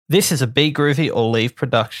This is a Be Groovy or Leave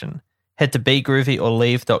production. Head to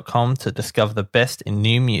begroovyorleave.com to discover the best in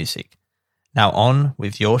new music. Now on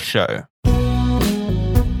with your show.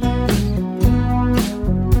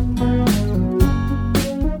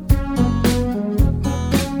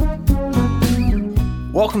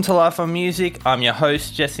 Welcome to Life on Music. I'm your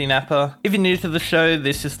host, Jesse Napper. If you're new to the show,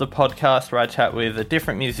 this is the podcast where I chat with a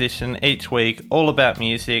different musician each week, all about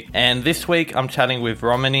music. And this week, I'm chatting with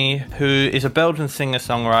Romany, who is a Belgian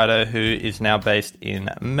singer-songwriter who is now based in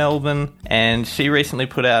Melbourne. And she recently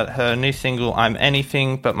put out her new single, I'm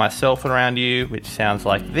Anything But Myself Around You, which sounds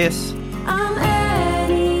like this. I'm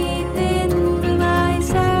anything but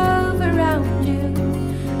myself around you.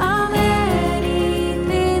 I'm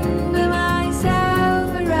anything but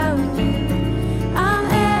myself around you.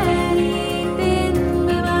 I'm anything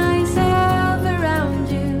but myself around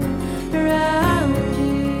you, around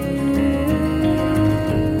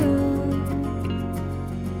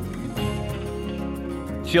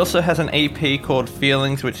you. She also has an EP called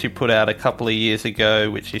Feelings, which she put out a couple of years ago,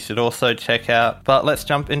 which you should also check out. But let's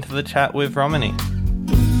jump into the chat with Romany.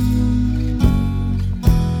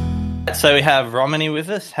 So we have Romany with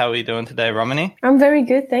us. How are you doing today, Romany? I'm very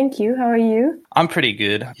good, thank you. How are you? I'm pretty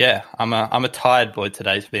good. Yeah, I'm a tired boy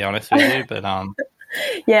today, to be honest with you. But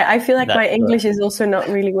Yeah, I feel like my That's English is also not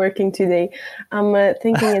really working today. I'm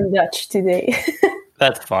thinking in Dutch today.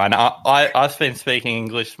 that's fine. I've been speaking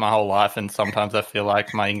English my whole life, and sometimes I feel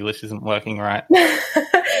like my English isn't working right.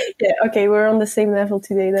 Yeah, okay, we're on the same level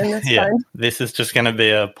today then, that's Yeah, fine. this is just going to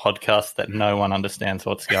be a podcast that no one understands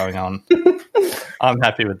what's going on. I'm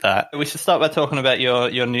happy with that. We should start by talking about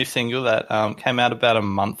your new single that came out about a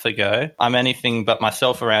month ago, I'm Anything But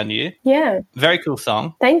Myself Around You. Yeah, Very cool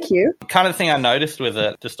song. thank you. Kind of thing I noticed with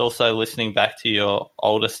it, just also listening back to your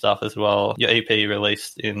older stuff as well, your EP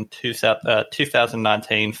released in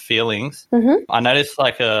 2019, Feelings. Mm-hmm. I noticed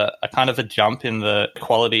like a kind of a jump in the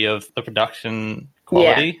quality of the production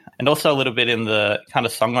quality and also a little bit in the kind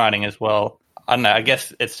of songwriting as well. I don't know, I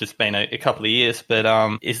guess it's just been a couple of years, but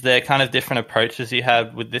is there kind of different approaches you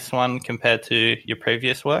had with this one compared to your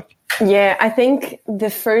previous work? Yeah, I think the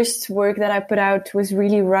first work that I put out was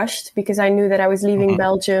really rushed because I knew that I was leaving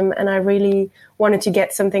Belgium and I really wanted to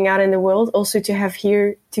get something out in the world, also to have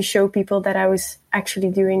here to show people that I was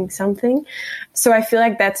actually doing something. So I feel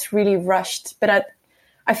like that's really rushed, but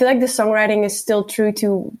I feel like the songwriting is still true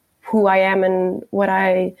to who I am and what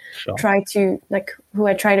I try to, like, who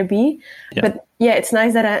I try to be. Yeah. But yeah, it's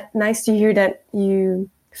nice nice to hear that you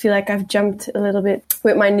feel like I've jumped a little bit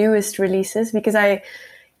with my newest releases, because I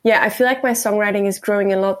feel like my songwriting is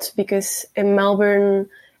growing a lot, because in Melbourne,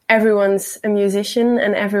 everyone's a musician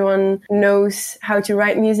and everyone knows how to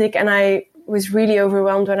write music. And I was really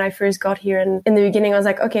overwhelmed when I first got here. And in the beginning, I was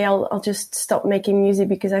like, okay, I'll just stop making music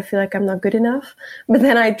because I feel like I'm not good enough. But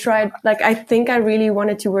then I tried, like, I think I really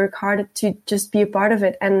wanted to work hard to just be a part of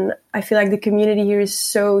it. And I feel like the community here is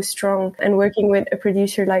so strong. And working with a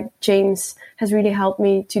producer like James has really helped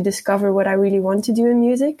me to discover what I really want to do in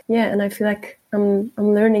music. Yeah, and I feel like I'm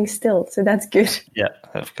learning still, so that's good. Yeah,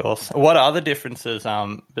 of course. What are the differences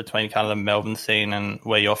between kind of the Melbourne scene and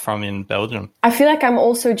where you're from in Belgium? I feel like I'm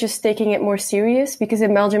also just taking it more serious, because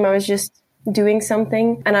in Belgium I was just doing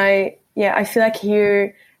something, and I feel like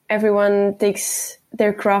here everyone takes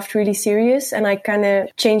their craft really serious, and I kind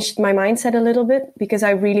of changed my mindset a little bit because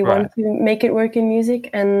I really want to make it work in music,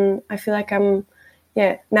 and I feel like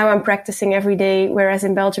now I'm practicing every day, whereas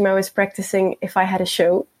in Belgium I was practicing if I had a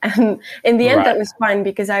show. And in the end that was fine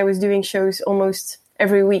because I was doing shows almost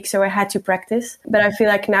every week, so I had to practice. But I feel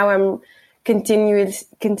like now I'm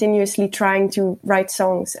continuously trying to write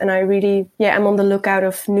songs, and I really, I'm on the lookout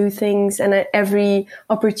of new things, and every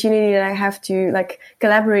opportunity that I have to like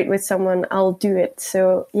collaborate with someone, I'll do it.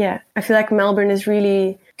 So yeah, I feel like Melbourne is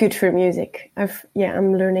really good for music.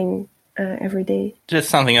 I'm learning every day. Just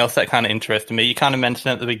something else that kind of interested me. You kind of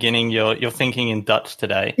mentioned at the beginning you're thinking in Dutch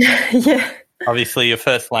today. Yeah. Obviously your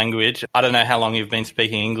first language. I don't know how long you've been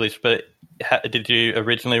speaking English, but did you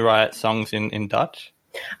originally write songs in Dutch?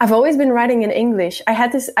 I've always been writing in English. I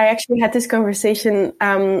actually had this conversation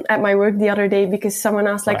at my work the other day, because someone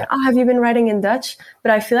asked like, have you been writing in Dutch?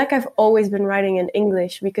 But I feel like I've always been writing in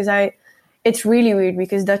English, because it's really weird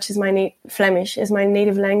because Dutch is Flemish is my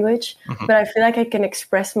native language, but I feel like I can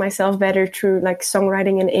express myself better through like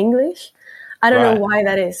songwriting in English. I don't know why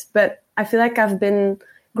that is, but I feel like I've been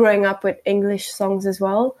growing up with English songs as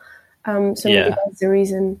well. So maybe that's the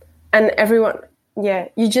reason. And everyone,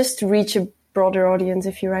 you just reach a broader audience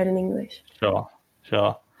if you write in English. Sure.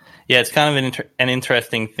 Yeah, it's kind of an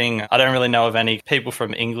interesting thing. I don't really know of any people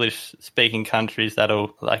from English-speaking countries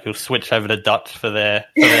that'll will switch over to Dutch for their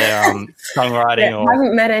songwriting. Yeah, I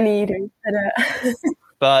haven't met any either.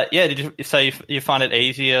 But yeah, you find it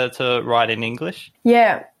easier to write in English?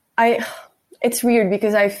 Yeah, it's weird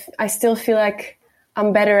because I still feel like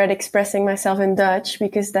I'm better at expressing myself in Dutch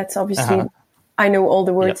because that's obviously I know all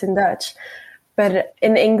the words in Dutch. But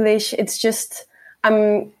in English, it's just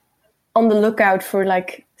I'm on the lookout for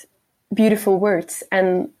like beautiful words,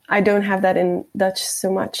 and I don't have that in Dutch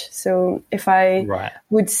so much. So if I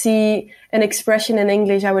would see an expression in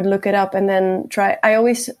English, I would look it up and then try. I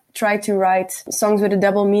always try to write songs with a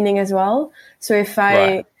double meaning as well. So if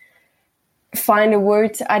I find a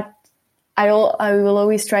word, I will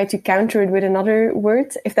always try to counter it with another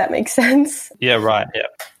word, if that makes sense. Yeah, right. Yeah.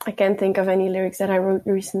 I can't think of any lyrics that I wrote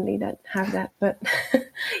recently that have that, but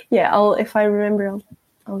yeah, if I remember,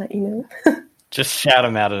 I'll let you know. Just shout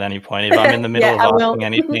them out at any point. If I'm in the middle of asking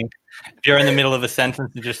anything, if you're in the middle of a sentence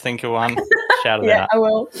and just think of one, shout it out. Yeah, I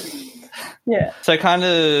will. Yeah. So kind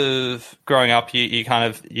of growing up, you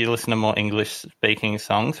listen to more English speaking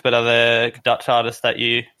songs, but are there Dutch artists that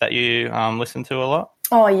you listen to a lot?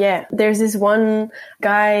 Oh yeah, there's this one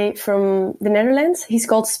guy from the Netherlands. He's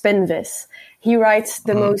called Spinvis. He writes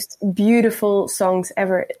the most beautiful songs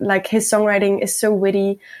ever. Like his songwriting is so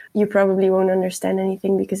witty. You probably won't understand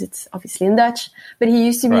anything because it's obviously in Dutch. But he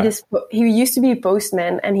used to be he used to be a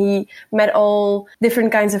postman, and he met all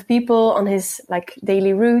different kinds of people on his like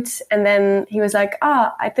daily routes. And then he was like,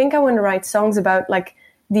 I think I want to write songs about like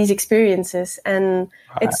these experiences. And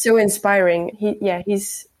it's so inspiring.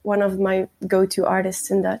 He's one of my go-to artists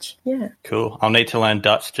in Dutch. Yeah. Cool. I'll need to learn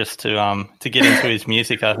Dutch just to get into his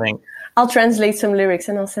music, I think. I'll translate some lyrics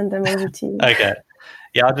and I'll send them over to you. Okay.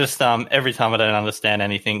 Yeah, I'll just, every time I don't understand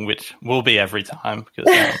anything, which will be every time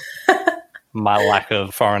because my lack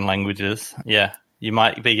of foreign languages. Yeah. You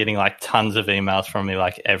might be getting like tons of emails from me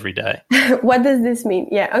like every day. What does this mean?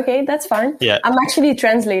 Yeah. Okay. That's fine. Yeah. I'm actually a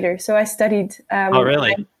translator. So I studied. Oh,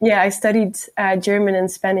 really? I studied German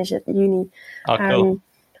and Spanish at uni. Oh, cool.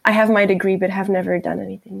 I have my degree, but have never done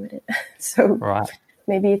anything with it. So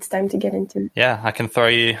maybe it's time to get into it. Yeah, I can throw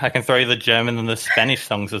you the German and the Spanish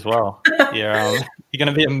songs as well. You're going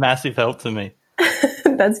to be a massive help to me.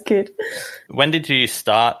 That's good. When did you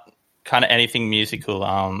start kind of anything musical,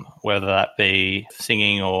 whether that be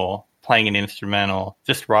singing or playing an instrument or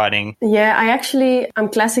just writing? Yeah, I'm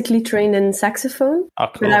classically trained in saxophone,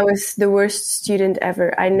 but I was the worst student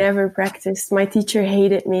ever. I never practiced. My teacher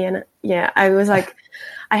hated me, and I was like,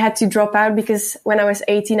 I had to drop out because when I was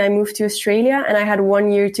 18, I moved to Australia and I had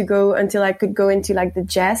 1 year to go until I could go into like the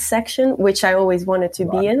jazz section, which I always wanted to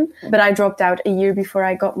be in. But I dropped out a year before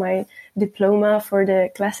I got my diploma for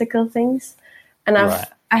the classical things. And I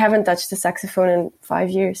haven't touched the saxophone in 5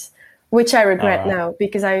 years, which I regret now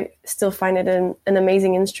because I still find it an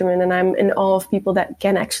amazing instrument and I'm in awe of people that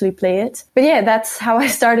can actually play it. But yeah, that's how I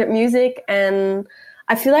started music, and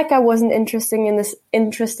I feel like I wasn't interested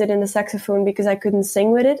in the saxophone because I couldn't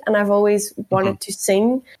sing with it, and I've always wanted to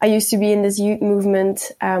sing. I used to be in this youth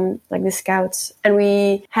movement, like the Scouts, and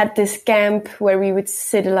we had this camp where we would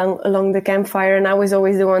sit along the campfire, and I was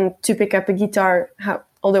always the one to pick up a guitar,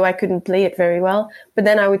 although I couldn't play it very well. But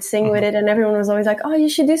then I would sing with it, and everyone was always like, "Oh, you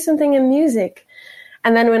should do something in music."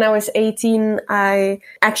 And then when I was 18, I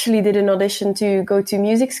actually did an audition to go to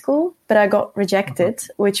music school, but I got rejected,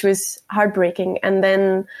 which was heartbreaking. And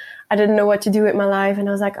then I didn't know what to do with my life. And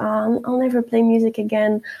I was like, I'll never play music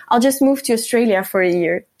again. I'll just move to Australia for a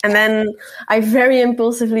year. And then I very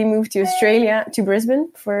impulsively moved to Australia, to Brisbane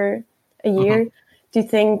for a year to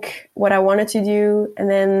think what I wanted to do. And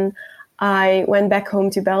then I went back home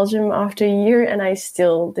to Belgium after a year, and I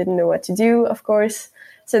still didn't know what to do, of course.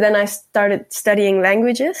 So then I started studying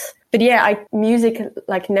languages. But yeah, music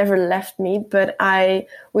like never left me, but I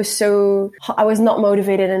was not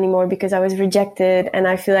motivated anymore because I was rejected. And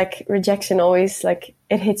I feel like rejection always like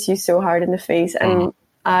it hits you so hard in the face. And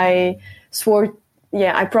I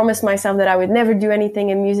promised myself that I would never do anything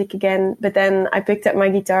in music again. But then I picked up my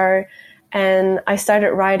guitar and I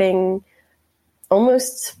started writing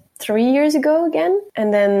almost 3 years ago again.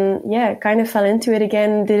 And then, kind of fell into it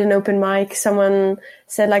again, did an open mic. Someone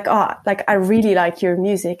said I really like your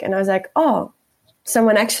music. And I was like, oh,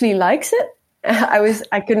 someone actually likes it?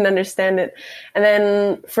 I couldn't understand it. And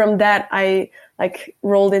then from that, I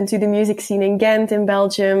rolled into the music scene in Ghent in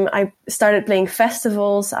Belgium. I started playing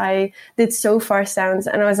festivals. I did So Far Sounds,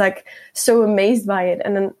 and I was like so amazed by it.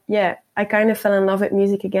 And then, I kind of fell in love with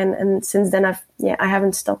music again. And since then I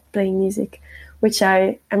haven't stopped playing music, which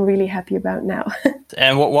I am really happy about now.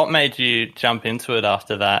 And what made you jump into it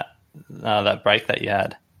after that break that you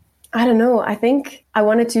had? I don't know. I think I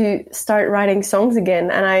wanted to start writing songs again,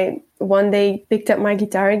 and I one day picked up my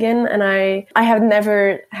guitar again, and I have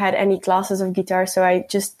never had any classes of guitar, so I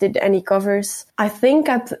just did any covers. I think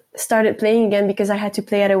I started playing again because I had to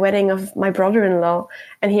play at a wedding of my brother-in-law,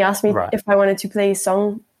 and he asked me if I wanted to play a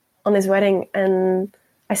song on his wedding, and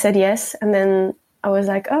I said yes, and then I was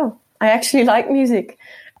like, oh, I actually like music.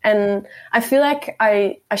 And I feel like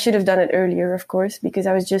I should have done it earlier, of course, because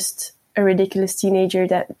I was just a ridiculous teenager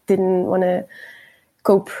that didn't want to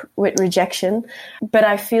cope with rejection. But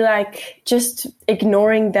I feel like just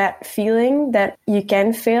ignoring that feeling that you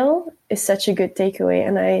can fail is such a good takeaway.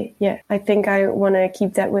 And I think I want to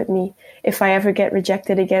keep that with me. If I ever get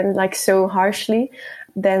rejected again, like so harshly,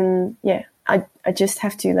 then I just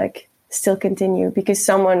have to like still continue, because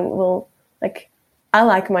someone will like, I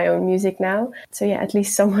like my own music now. So yeah, at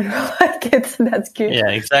least someone will like it. So that's good. Yeah,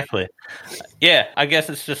 exactly. Yeah, I guess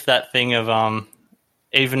it's just that thing of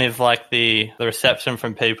even if like the reception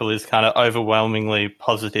from people is kind of overwhelmingly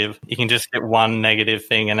positive, you can just get one negative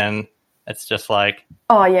thing and then it's just like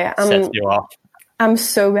sets you off. I'm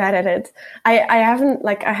so bad at it. I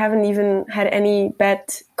haven't even had any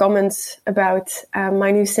bad comments about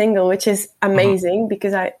my new single, which is amazing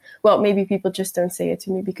because maybe people just don't say it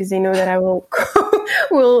to me because they know that I will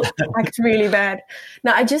act really bad.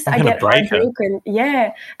 No, I get heartbroken.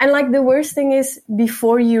 Yeah. And like the worst thing is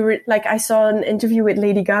before I saw an interview with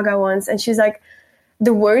Lady Gaga once, and she's like,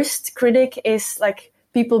 the worst critic is like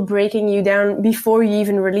people breaking you down before you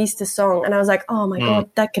even release the song. And I was like, oh my God,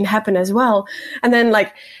 that can happen as well. And then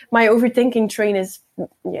like my overthinking train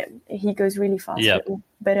he goes really fast. Yep.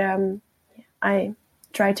 But I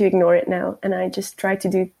try to ignore it now, and I just try to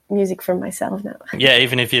do music for myself now. Yeah,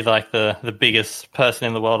 even if you're like the biggest person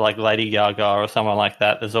in the world, like Lady Gaga or someone like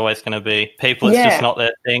that, there's always going to be people, it's just not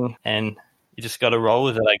their thing, and you just got to roll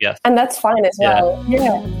with it, I guess. And that's fine as well.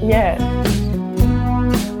 Yeah.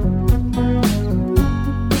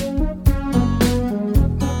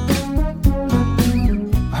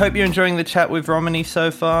 I hope you're enjoying the chat with Romany so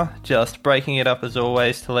far. Just breaking it up as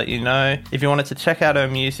always to let you know. If you wanted to check out her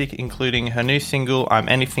music, including her new single, I'm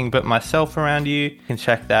Anything But Myself Around You can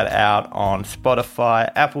check that out on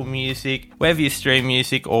Spotify, Apple Music, wherever you stream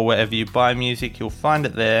music or wherever you buy music, you'll find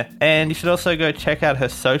it there. And you should also go check out her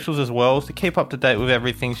socials as well to keep up to date with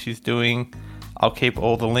everything she's doing. I'll keep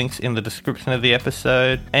all the links in the description of the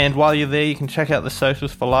episode. And while you're there, you can check out the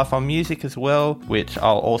socials for Life on Music as well, which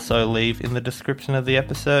I'll also leave in the description of the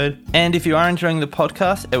episode. And if you are enjoying the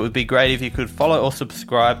podcast, it would be great if you could follow or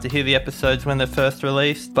subscribe to hear the episodes when they're first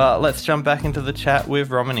released. But let's jump back into the chat with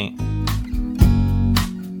Romany.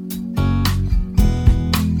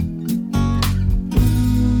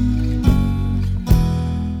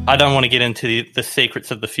 I don't want to get into the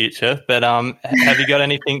secrets of the future, but have you got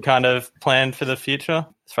anything kind of planned for the future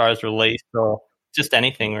as far as release or just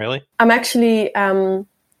anything really? I'm actually, I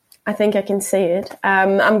think I can say it.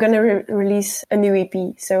 I'm going to release a new EP.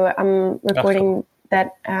 So I'm recording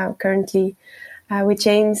that currently with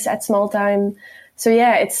James at Small Time. So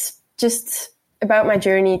yeah, it's just about my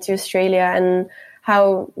journey to Australia and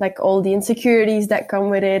how like all the insecurities that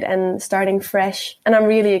come with it and starting fresh. And I'm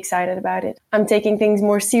really excited about it. I'm taking things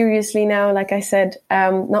more seriously now. Like I said,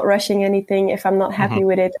 not rushing anything if I'm not happy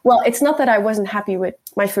with it. Well, it's not that I wasn't happy with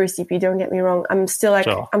my first EP. Don't get me wrong. I'm still like,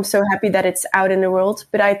 I'm so happy that it's out in the world,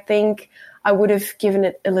 but I think I would have given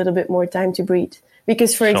it a little bit more time to breathe.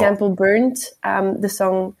 Because for example, Burnt, the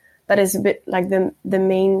song that is a bit like the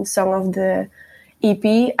main song of the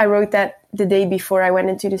EP, I wrote that the day before I went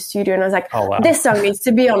into the studio, and I was like, this song needs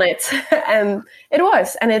to be on it. And it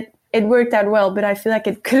was, and it worked out well, but I feel like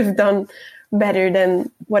it could have done better than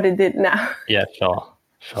what it did now. Yeah,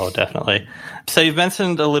 sure, definitely. So you've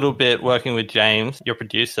mentioned a little bit working with James, your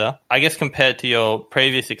producer. I guess compared to your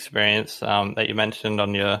previous experience that you mentioned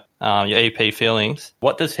on your EP Feelings,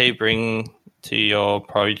 what does he bring to your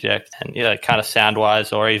project, and kind of sound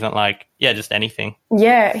wise, or even like just anything?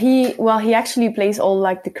 Yeah, he actually plays all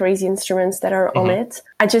like the crazy instruments that are on it.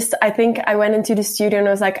 I think I went into the studio and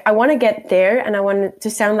I was like, I want to get there and I want it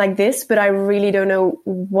to sound like this, but I really don't know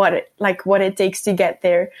what it takes to get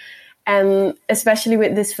there. And especially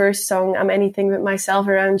with this first song, I'm Anything But Myself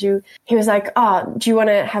Around You, he was like, do you want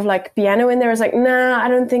to have like piano in there? I was like, nah, I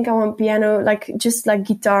don't think I want piano, like just like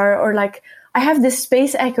guitar, or like I have this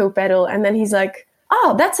space echo pedal. And then he's like,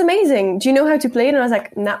 oh, that's amazing. Do you know how to play it? And I was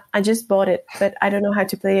like, nah, I just bought it, but I don't know how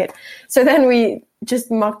to play it. So then we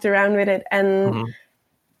just mucked around with it. And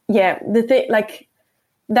the thing, like,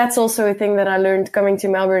 that's also a thing that I learned coming to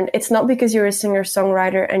Melbourne. It's not because you're a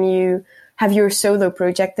singer-songwriter and you have your solo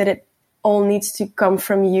project that it all needs to come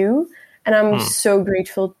from you. And I'm so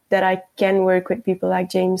grateful that I can work with people like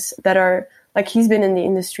James that are like, he's been in the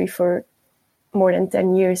industry for more than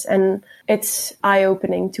 10 years, and it's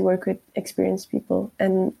eye-opening to work with experienced people,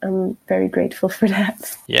 and I'm very grateful for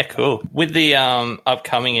that. Yeah, cool. With the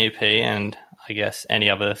upcoming EP and I guess any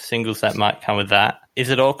other singles that might come with that, is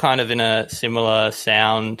it all kind of in a similar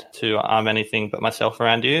sound to I'm Anything But Myself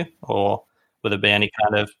Around You, or will there be any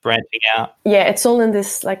kind of branching out? Yeah, it's all in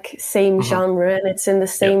this like same genre, and it's in the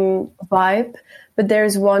same vibe. But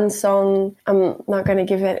there's one song, I'm not going to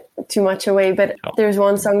give it too much away, but there's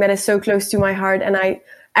one song that is so close to my heart, and I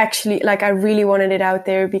actually, like, I really wanted it out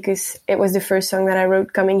there because it was the first song that I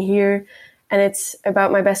wrote coming here, and it's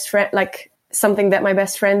about my best friend, like something that my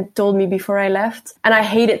best friend told me before I left. And I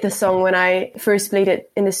hated the song when I first played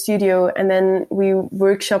it in the studio, and then we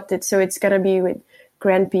workshopped it, so it's going to be with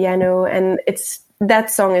grand piano, and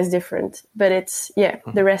that song is different, but it's,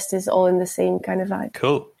 the rest is all in the same kind of vibe.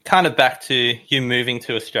 Cool. Kind of back to you moving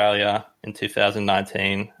to Australia in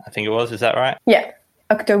 2019, I think it was. Is that right? Yeah,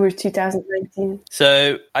 October 2019.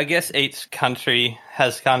 So I guess each country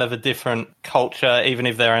has kind of a different culture, even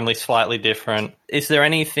if they're only slightly different. Is there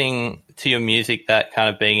anything to your music that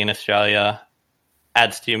kind of being in Australia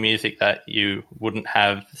adds to your music that you wouldn't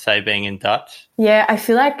have, say, being in Dutch? Yeah, I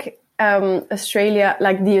feel like Australia,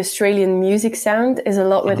 like the Australian music sound is a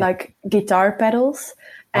lot with like guitar pedals.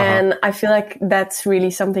 And I feel like that's really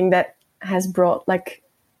something that has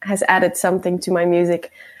added something to my music.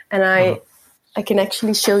 And I can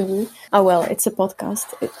actually show you. Oh, well, it's a podcast.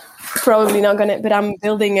 It's probably not going to, but I'm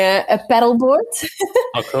building a pedal board.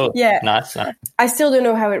 Oh, cool. Yeah. Nice. I still don't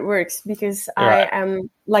know how it works because I am,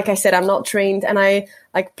 like I said, I'm not trained, and I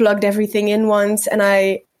like plugged everything in once, and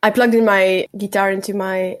I plugged in my guitar into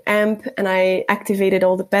my amp, and I activated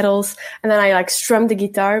all the pedals, and then I like strummed the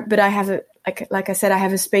guitar, but I have like I said, I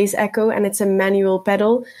have a space echo, and it's a manual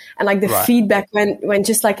pedal, and like the feedback went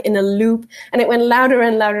just like in a loop, and it went louder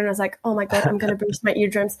and louder, and I was like, oh my God, I'm going to burst my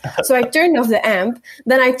eardrums. So I turned off the amp,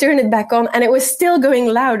 then I turned it back on, and it was still going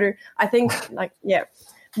louder. I think the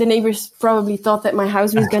neighbors probably thought that my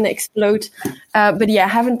house was going to explode. But yeah, I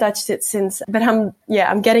haven't touched it since, but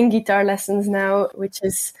I'm getting guitar lessons now, which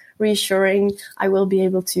is reassuring. I will be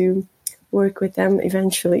able to work with them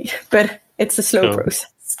eventually, but it's a slow process.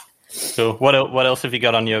 So what else have you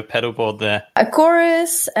got on your pedal board there? A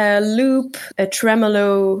chorus, a loop, a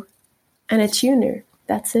tremolo, and a tuner.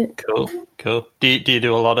 That's it. Cool. Do you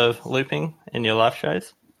do a lot of looping in your live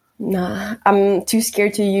shows? Nah, I'm too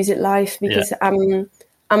scared to use it live because I'm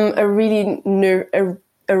a really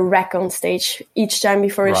a wreck on stage. Each time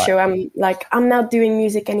before a show, I'm like, I'm not doing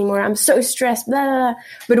music anymore. I'm so stressed, blah, blah, blah.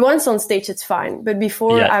 But once on stage, it's fine. But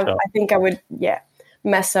before, I think I would,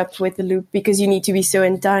 mess up with the loop because you need to be so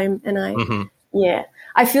in time. And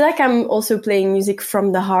I feel like I'm also playing music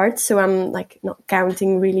from the heart. So I'm like not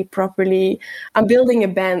counting really properly. I'm building a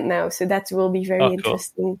band now. So that will be very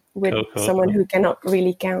interesting with someone who cannot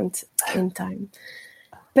really count in time.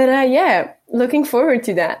 But looking forward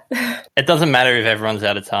to that. It doesn't matter if everyone's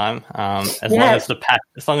out of time, as long as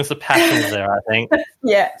the passion's there, I think.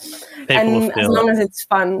 People will feel as long as it's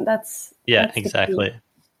fun. That's exactly.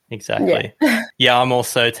 Yeah, I'm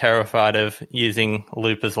also terrified of using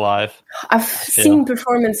loopers live. I've seen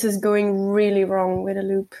performances going really wrong with a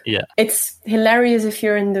loop. Yeah, it's hilarious if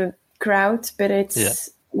you're in the crowd, but it's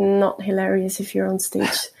not hilarious if you're on stage.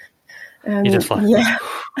 You're just like,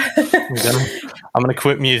 I'm going to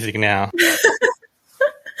quit music now.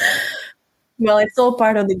 Well, it's all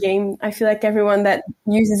part of the game. I feel like everyone that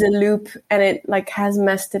uses a loop and it like has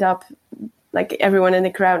messed it up, like everyone in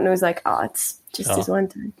the crowd knows like, it's just this one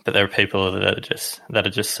time. But there are people that are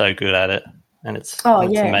just so good at it, and it's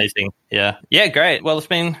amazing. Yeah, great. Well, it's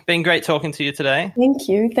been great talking to you today. Thank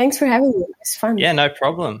you. Thanks for having me. It's fun. Yeah, no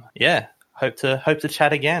problem. Yeah, hope to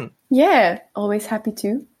chat again. Yeah, always happy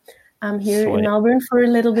to. I'm here in Melbourne for a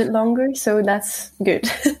little bit longer, so that's good.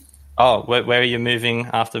 Oh, where are you moving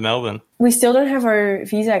after Melbourne? We still don't have our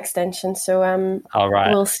visa extension, so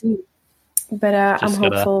we'll see. But I'm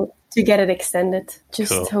hopeful to get it extended.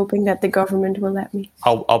 Just hoping that the government will let me.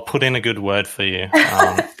 I'll put in a good word for you.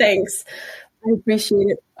 Thanks. I appreciate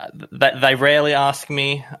it. They rarely ask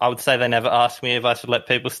me. I would say they never ask me if I should let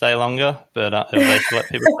people stay longer, but if they should let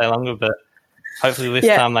people stay longer. But hopefully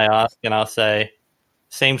this time they ask, and I'll say,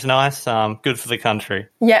 seems nice. Good for the country.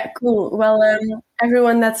 Yeah, cool. Well,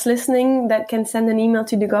 everyone that's listening that can send an email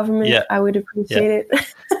to the government, I would appreciate it.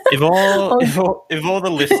 If all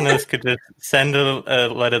the listeners could just send a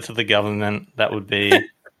letter to the government, that would be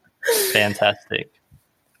fantastic.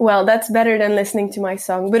 Well, that's better than listening to my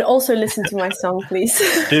song, but also listen to my song, please.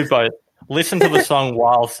 Do both. Listen to the song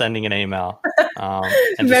while sending an email.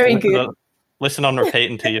 And Very good. listen on repeat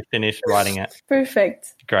until you've finished writing it.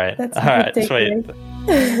 Perfect. Great. That's a All right, good sweet.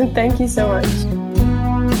 takeaway. Thank you so much.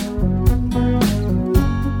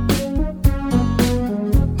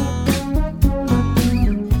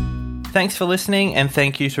 Thanks for listening, and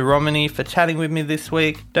thank you to Romany for chatting with me this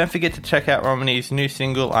week. Don't forget to check out Romany's new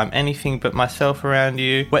single, I'm Anything But Myself Around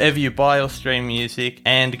You, wherever you buy or stream music,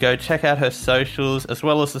 and go check out her socials, as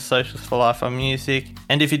well as the socials for Life on Music.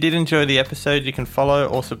 And if you did enjoy the episode, you can follow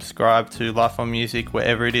or subscribe to Life on Music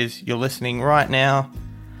wherever it is you're listening right now.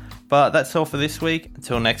 But that's all for this week.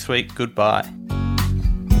 Until next week, goodbye.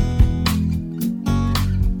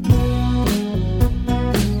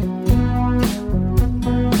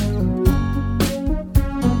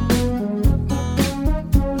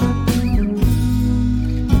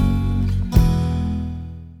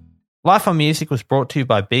 Life on Music was brought to you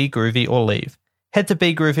by Be Groovy or Leave. Head to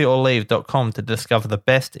begroovyorleave.com to discover the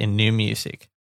best in new music.